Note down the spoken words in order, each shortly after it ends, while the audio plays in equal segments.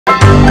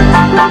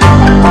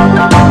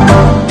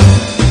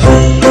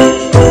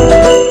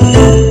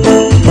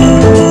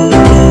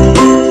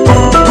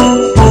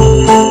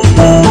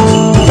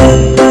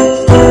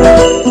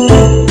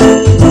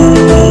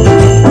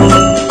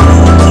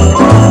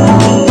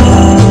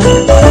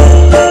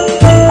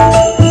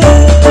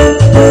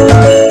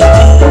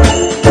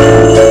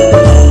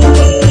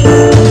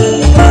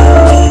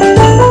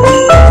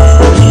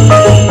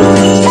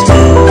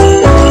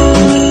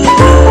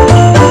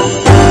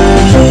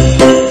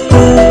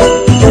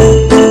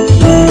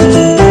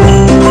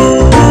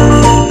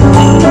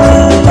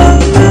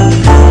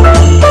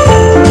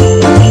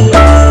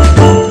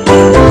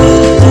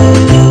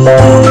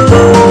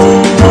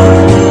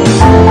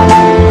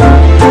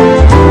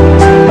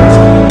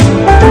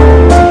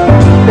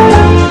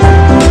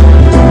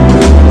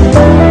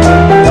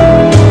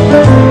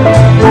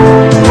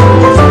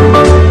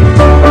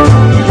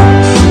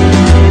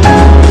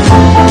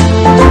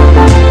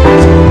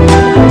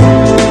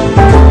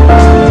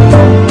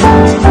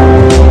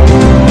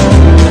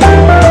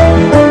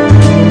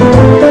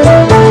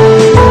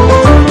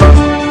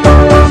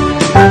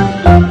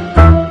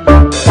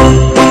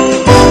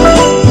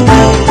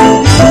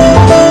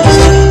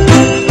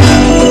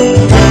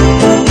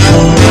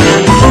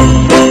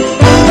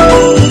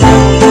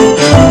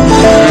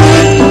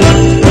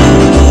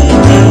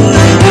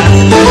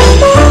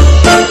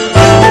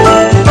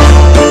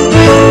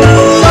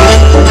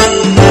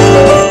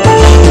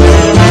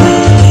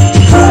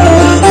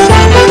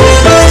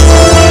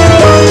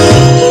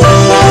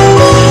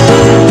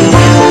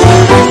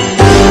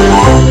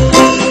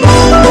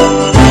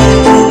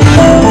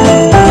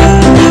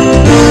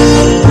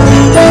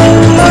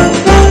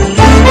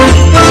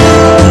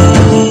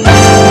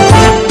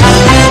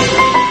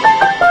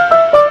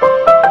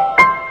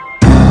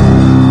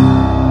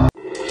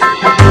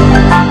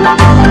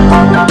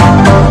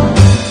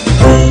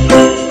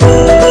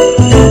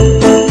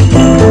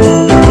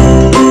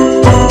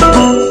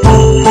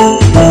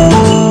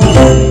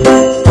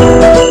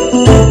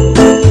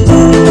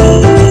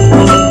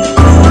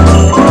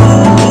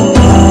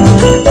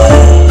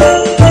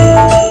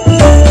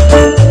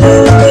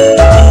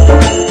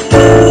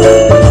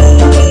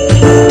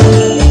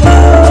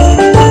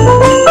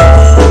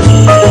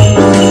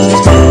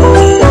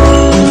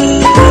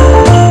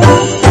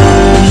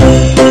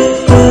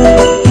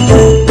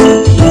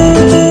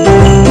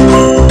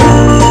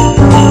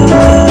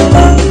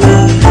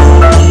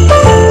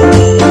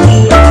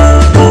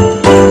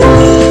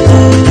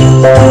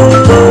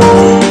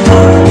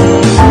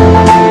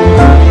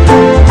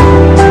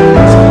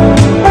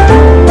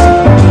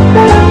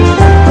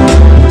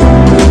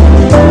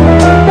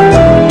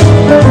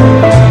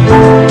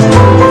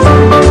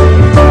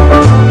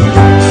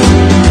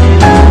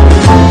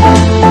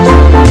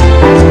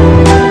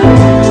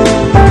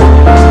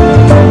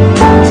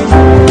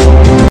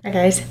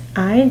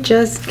I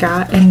just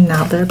got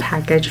another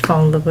package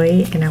from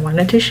Louis and I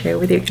wanted to share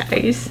with you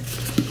guys.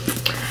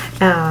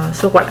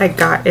 So what I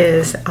got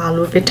is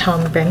Louis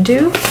Vuitton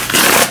Bandeau.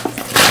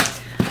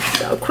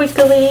 So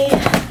quickly,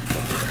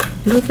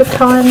 Louis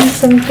Vuitton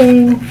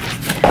something,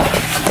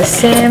 the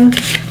same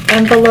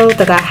envelope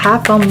that I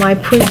have on my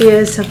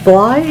previous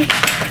vlog,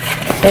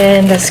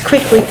 and let's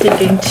quickly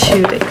dig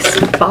into this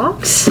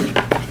box.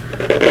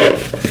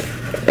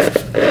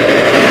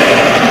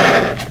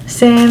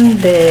 Same,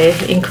 they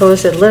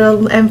enclose a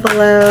little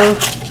envelope,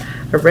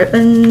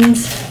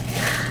 ribbons,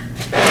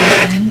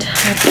 and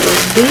I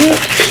believe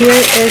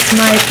here is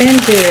my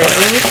Bandeau.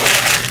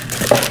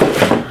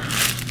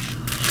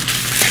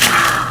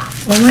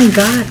 Oh my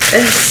god,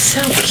 it's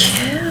so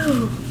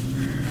cute!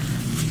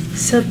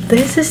 So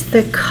this is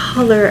the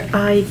color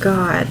I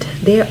got.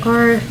 They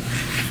are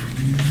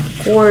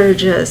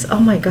gorgeous.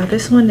 Oh my god,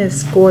 this one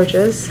is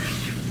gorgeous.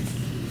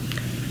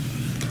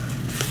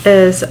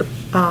 It's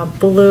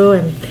blue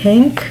and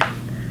pink.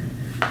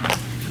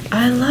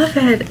 I love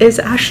it. It's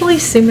actually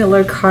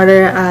similar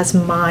color as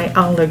my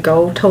On The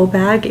Go tote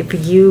bag. If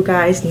you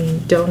guys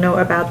don't know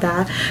about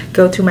that,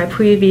 go to my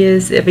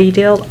previous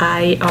video.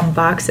 I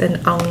unboxed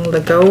an On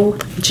The Go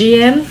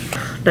GM,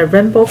 the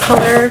rainbow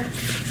color.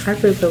 I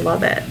really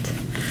love it.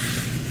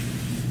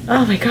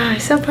 Oh my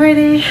god, so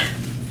pretty.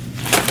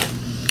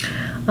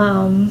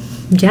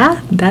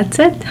 Yeah, that's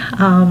it.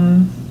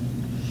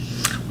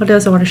 What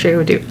else I want to share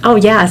with you? Oh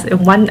yes,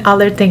 one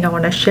other thing I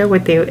want to share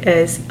with you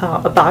is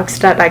a box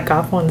that I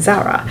got from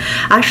Zara.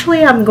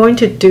 Actually, I'm going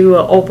to do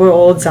an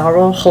overall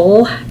Zara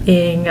haul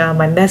in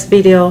my next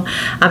video.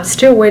 I'm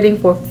still waiting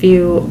for a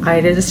few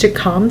items to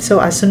come, so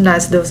as soon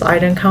as those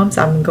items comes,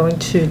 I'm going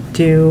to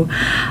do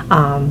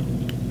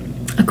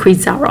a quick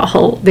Zara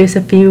haul. There's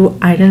a few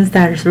items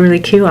that is really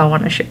cute I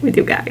want to share with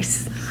you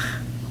guys.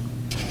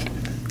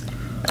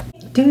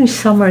 During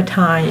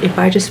summertime, if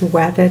I just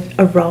wrap it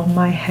around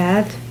my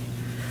head,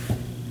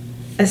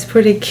 it's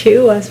pretty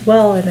cute as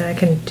well, and I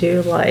can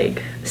do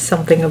like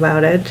something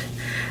about it.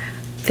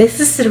 This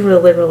is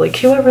really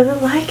cute. I really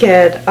like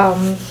it.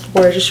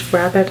 Or just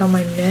wrap it on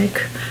my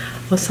neck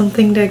or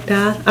something like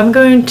that. I'm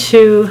going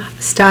to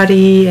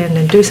study and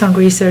then do some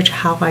research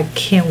how I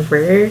can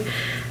wear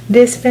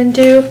this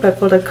Bandeau, but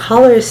for the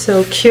color is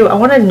so cute. I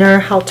want to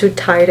learn how to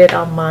tie it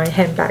on my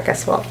handbag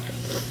as well.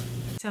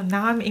 So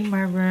now I'm in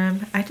my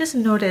room. I just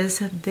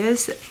noticed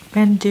this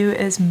Bandeau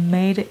is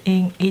made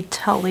in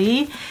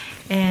Italy,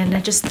 and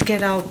I just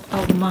get out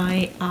of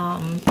my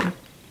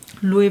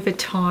Louis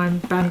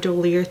Vuitton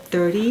Bandolier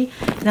 30,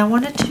 and I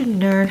wanted to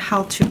learn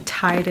how to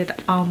tie it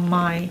on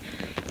my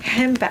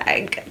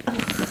handbag.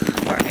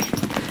 Alright,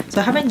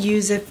 so I haven't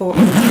used it for a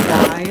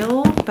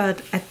while,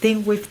 but I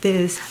think with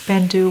this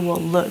Bandeau will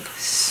look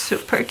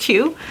super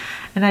cute.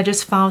 And I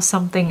just found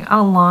something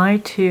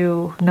online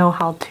to know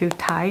how to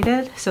tie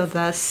it. So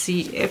let's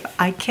see if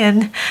I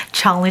can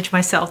challenge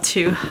myself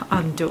to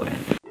undo it.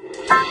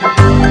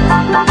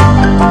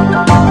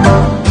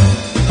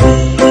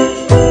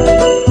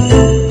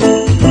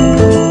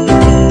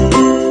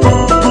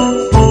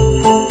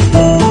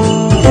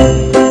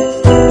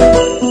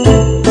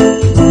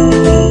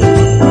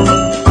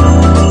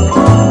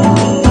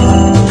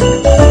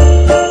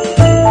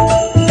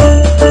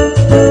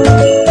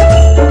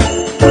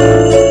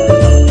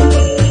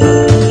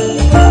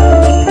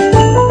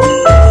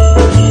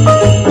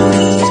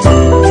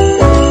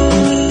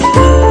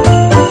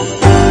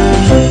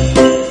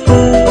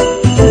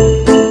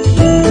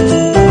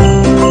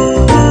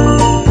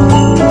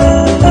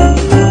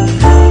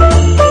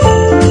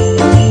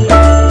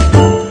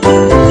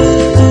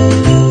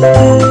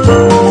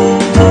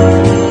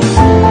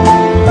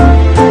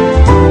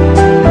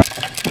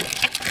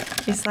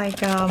 It's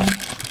like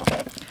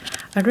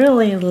I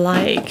really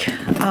like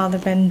the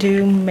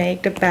Bandeau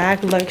make the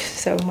bag look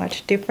so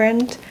much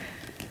different.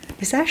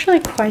 It's actually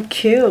quite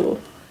cute.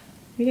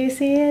 You guys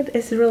see it?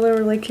 It's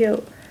really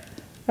cute.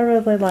 I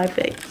really like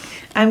it.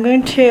 I'm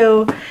going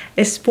to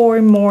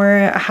explore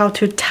more how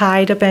to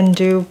tie the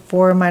Bandeau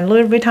for my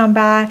Louis Vuitton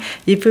bag.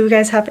 If you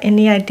guys have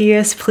any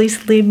ideas,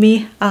 please leave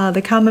me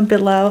the comment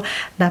below.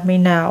 Let me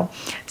know.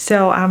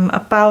 So I'm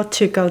about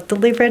to go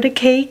deliver the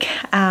cake,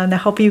 and I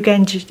hope you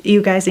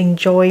guys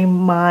enjoy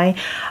my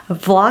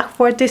vlog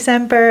for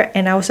December.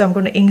 And also I'm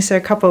going to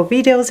insert a couple of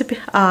videos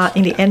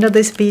in the end of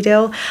this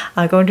video.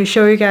 I'm going to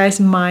show you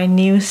guys my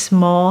new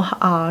small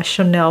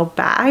Chanel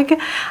bag.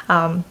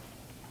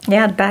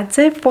 Yeah, that's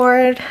it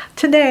for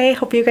today.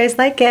 Hope you guys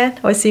like it.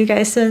 I'll see you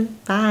guys soon.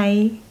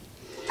 Bye.